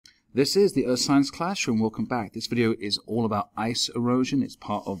This is the Earth Science Classroom. Welcome back. This video is all about ice erosion. It's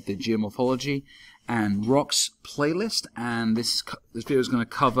part of the Geomorphology and Rocks playlist, and this video is going to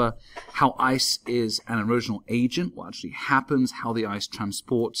cover how ice is an erosional agent, what actually happens, how the ice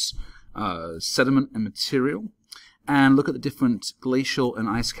transports sediment and material, and look at the different glacial and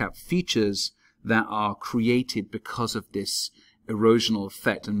ice cap features that are created because of this erosional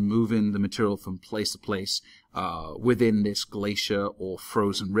effect and moving the material from place to place within this glacier or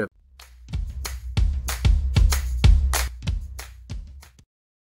frozen river.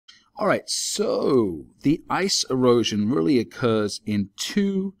 Alright, so the ice erosion really occurs in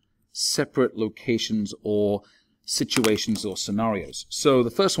two separate locations or situations or scenarios. So the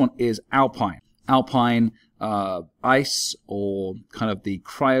first one is alpine. Alpine ice, or kind of the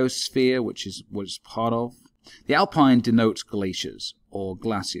cryosphere, which is what it's part of. The alpine denotes glaciers or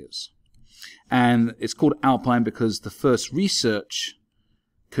glaciers. And it's called alpine because the first research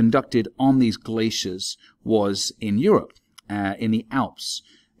conducted on these glaciers was in Europe, in the Alps,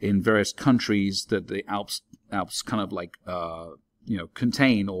 in various countries that the Alps kind of like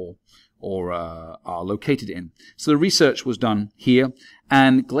contain or are located in. So the research was done here,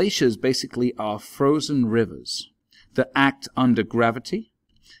 and glaciers basically are frozen rivers that act under gravity,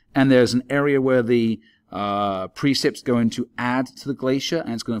 and there's an area where the precipit's going to add to the glacier,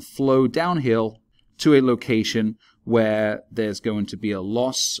 and it's going to flow downhill to a location where there's going to be a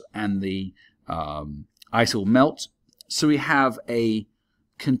loss and the ice will melt. So we have a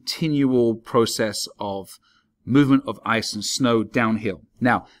continual process of movement of ice and snow downhill.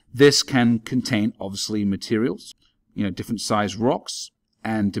 Now, this can contain obviously materials, different size rocks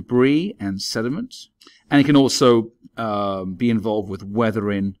and debris and sediment, and it can also be involved with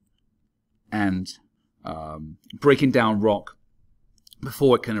weathering and breaking down rock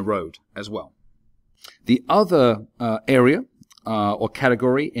before it can erode as well. The other area or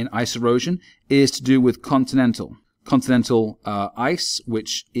category in ice erosion is to do with continental ice,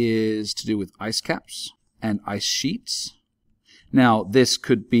 which is to do with ice caps and ice sheets. Now, this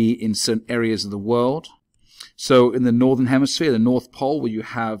could be in certain areas of the world. So in the northern hemisphere, the North Pole, where you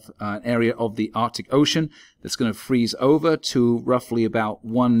have an area of the Arctic Ocean that's going to freeze over to roughly about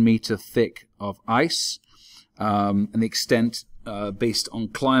 1 meter thick of ice, and the extent based on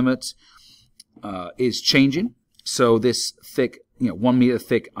climate is changing. So this thick, 1 meter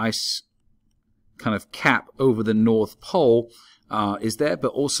thick ice kind of cap over the North Pole is there, but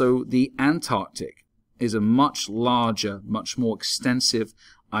also the Antarctic is a much larger, much more extensive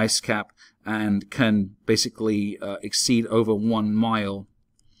ice cap and can basically exceed over 1 mile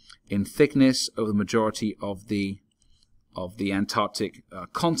in thickness over the majority of the Antarctic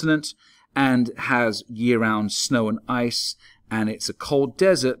continent, and has year-round snow and ice, and it's a cold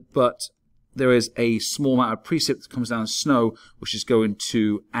desert, but there is a small amount of precip that comes down as snow, which is going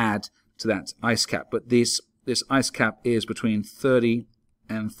to add to that ice cap. But this ice cap is between 30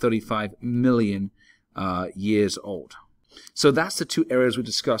 and 35 million years old. So that's the two areas we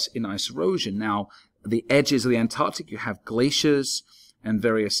discuss in ice erosion. Now, the edges of the Antarctic, you have glaciers and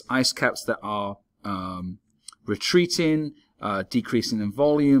various ice caps that are retreating, decreasing in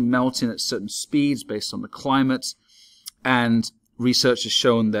volume, melting at certain speeds based on the climate, and research has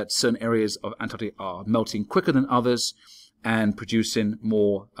shown that certain areas of Antarctica are melting quicker than others and producing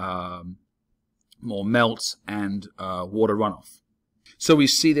more melt and water runoff. So we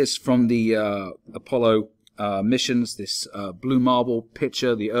see this from the Apollo missions, this blue marble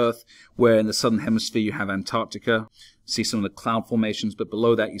picture, the Earth, where in the southern hemisphere you have Antarctica. See some of the cloud formations, but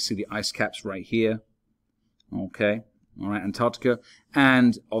below that you see the ice caps right here. Okay, all right, Antarctica,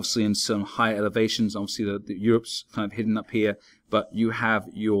 and obviously in some high elevations, obviously the Europe's kind of hidden up here, but you have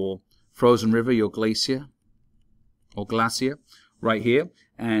your frozen river, your glacier or glacier right here,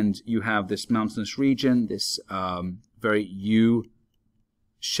 and you have this mountainous region, this very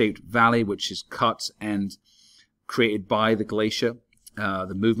U-shaped valley, which is cut and created by the glacier,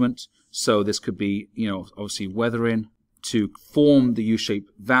 the movement. So this could be, obviously weathering to form the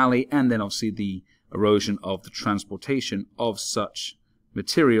U-shaped valley, and then obviously the erosion of the transportation of such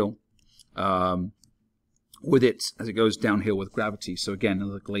material with it as it goes downhill with gravity. So again,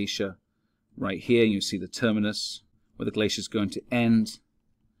 another glacier right here. You see the terminus where the glacier is going to end,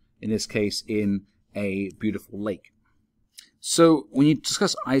 in this case in a beautiful lake. So when you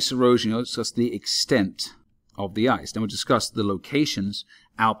discuss ice erosion, you'll discuss the extent of the ice. Then we'll discuss the locations,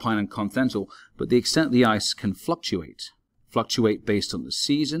 alpine and continental, but the extent of the ice can fluctuate based on the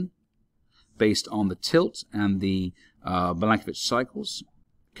season, based on the tilt and the Milankovitch cycles.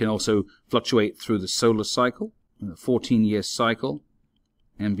 It can also fluctuate through the solar cycle, the 14-year cycle,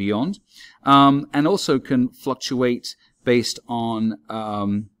 and beyond, and also can fluctuate based on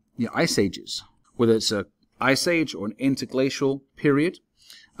the ice ages, whether it's a ice age or an interglacial period.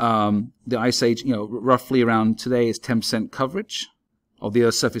 The ice age, roughly around today is 10% coverage of the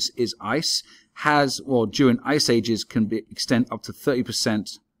Earth's surface is ice. During ice ages can extend up to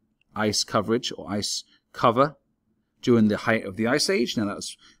 30% ice coverage or ice cover during the height of the ice age. Now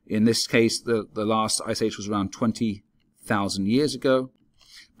that's, in this case, the last ice age was around 20,000 years ago.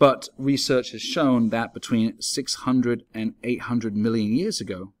 But research has shown that between 600 and 800 million years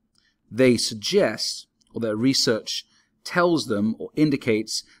ago, they suggest, or their research tells them or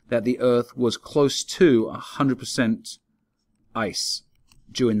indicates, that the Earth was close to 100% ice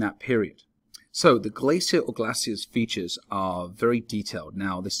during that period. So the glacier or glaciers features are very detailed.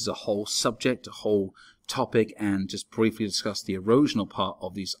 Now this is a whole subject, a whole topic, and just briefly discuss the erosional part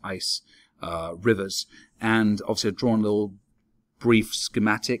of these ice rivers. And obviously I've drawn a little brief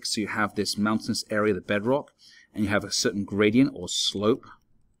schematic. So you have this mountainous area, the bedrock, and you have a certain gradient or slope,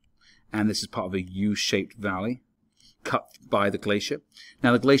 and this is part of a U-shaped valley cut by the glacier.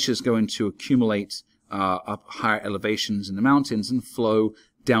 Now the glacier is going to accumulate up higher elevations in the mountains and flow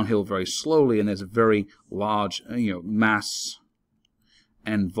downhill very slowly, and there's a very large mass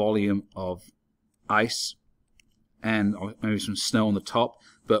and volume of ice and maybe some snow on the top,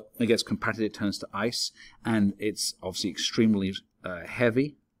 but it gets compacted, it turns to ice, and it's obviously extremely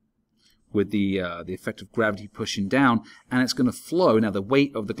heavy with the effect of gravity pushing down, and it's going to flow. Now the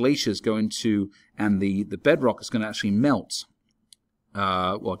weight of the glacier is going to, and the bedrock is going to actually melt.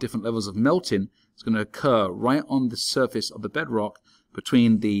 Different levels of melting is going to occur right on the surface of the bedrock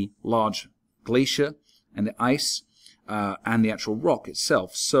between the large glacier and the ice and the actual rock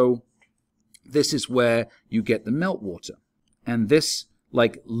itself. So this is where you get the meltwater, and this,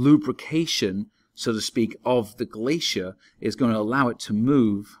 like lubrication, so to speak, of the glacier is going to allow it to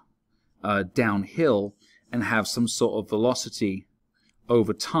move downhill and have some sort of velocity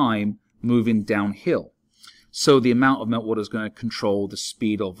over time moving downhill. So the amount of meltwater is going to control the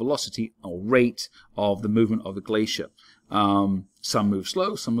speed or velocity or rate of the movement of the glacier. Some move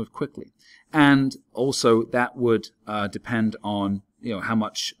slow, some move quickly. And also that would depend on how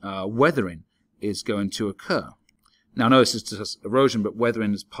much weathering is going to occur. Now, I know this is just erosion, but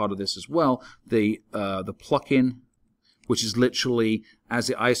weathering is part of this as well. The plucking, which is literally as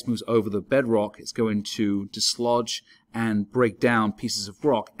the ice moves over the bedrock, it's going to dislodge and break down pieces of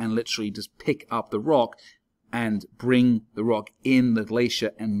rock and literally just pick up the rock and bring the rock in the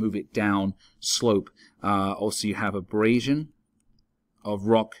glacier and move it down slope. Also, you have abrasion of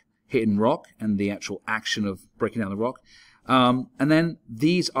rock hitting rock and the actual action of breaking down the rock. And then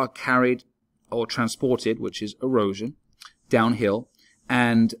these are carried or transported, which is erosion, downhill,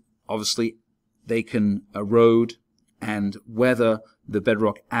 and obviously they can erode and weather the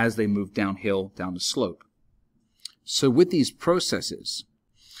bedrock as they move downhill down the slope. So with these processes,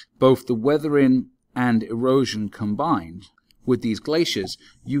 both the weathering and erosion combined with these glaciers,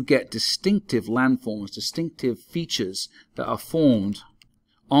 you get distinctive landforms, distinctive features that are formed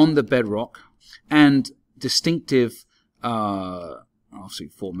on the bedrock, and distinctive obviously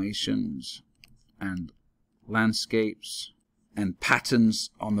formations and landscapes and patterns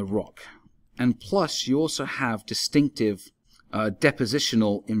on the rock. And plus you also have distinctive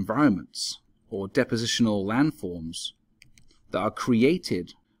depositional environments or depositional landforms that are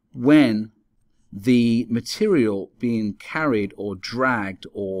created when the material being carried or dragged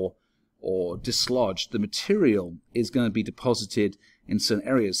or dislodged, the material is going to be deposited in certain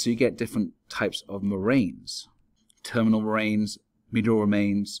areas. So you get different types of moraines, terminal moraines, medial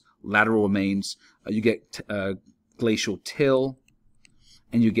moraines, lateral moraines. You get glacial till,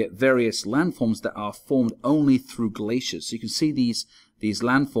 and you get various landforms that are formed only through glaciers. So you can see these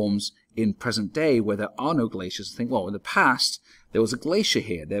landforms in present day where there are no glaciers. Think, well, in the past there was a glacier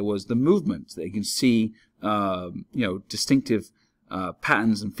here. There was the movement. That you can see, distinctive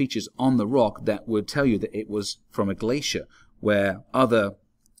patterns and features on the rock that would tell you that it was from a glacier, where other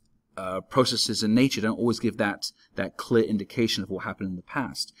processes in nature don't always give that clear indication of what happened in the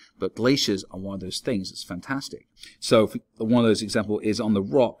past. But glaciers are one of those things. It's fantastic. So one of those examples is on the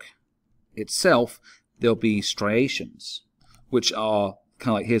rock itself, there'll be striations, which are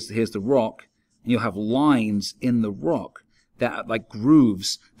kind of like, here's the rock, and you'll have lines in the rock that are like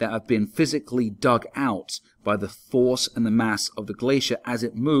grooves that have been physically dug out by the force and the mass of the glacier as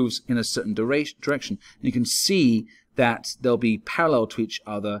it moves in a certain direction. And you can see that they'll be parallel to each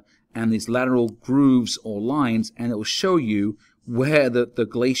other, and these lateral grooves or lines, and it will show you where the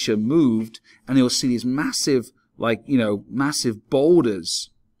glacier moved, and you'll see these massive, massive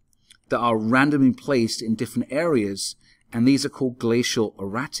boulders that are randomly placed in different areas, and these are called glacial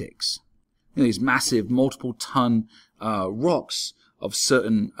erratics. These massive multiple ton rocks of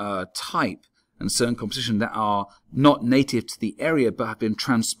certain type and certain composition that are not native to the area but have been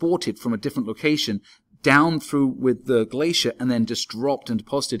transported from a different location down through with the glacier and then just dropped and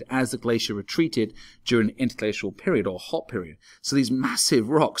deposited as the glacier retreated during the interglacial period or hot period. So these massive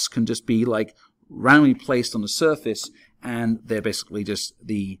rocks can just be like randomly placed on the surface, and they're basically just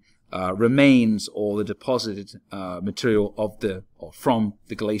the remains or the deposited material of from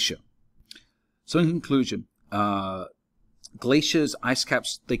the glacier. So in conclusion, glaciers, ice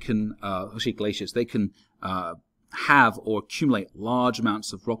caps, they can have or accumulate large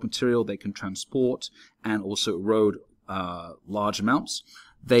amounts of rock material. They can transport and also erode large amounts.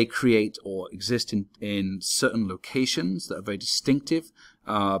 They create or exist in certain locations that are very distinctive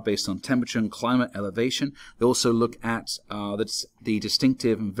based on temperature and climate elevation. They also look at the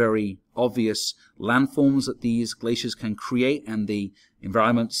distinctive and very obvious landforms that these glaciers can create and the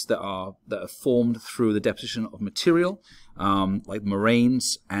environments that are formed through the deposition of material, like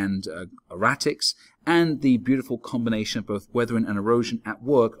moraines and erratics, and the beautiful combination of both weathering and erosion at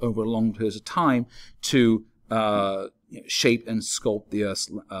work over long periods of time to shape and sculpt the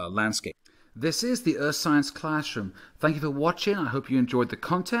Earth's landscape. This is the Earth Science Classroom. Thank you for watching. I hope you enjoyed the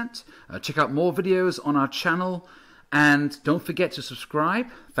content. Check out more videos on our channel, and don't forget to subscribe.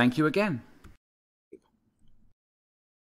 Thank you again.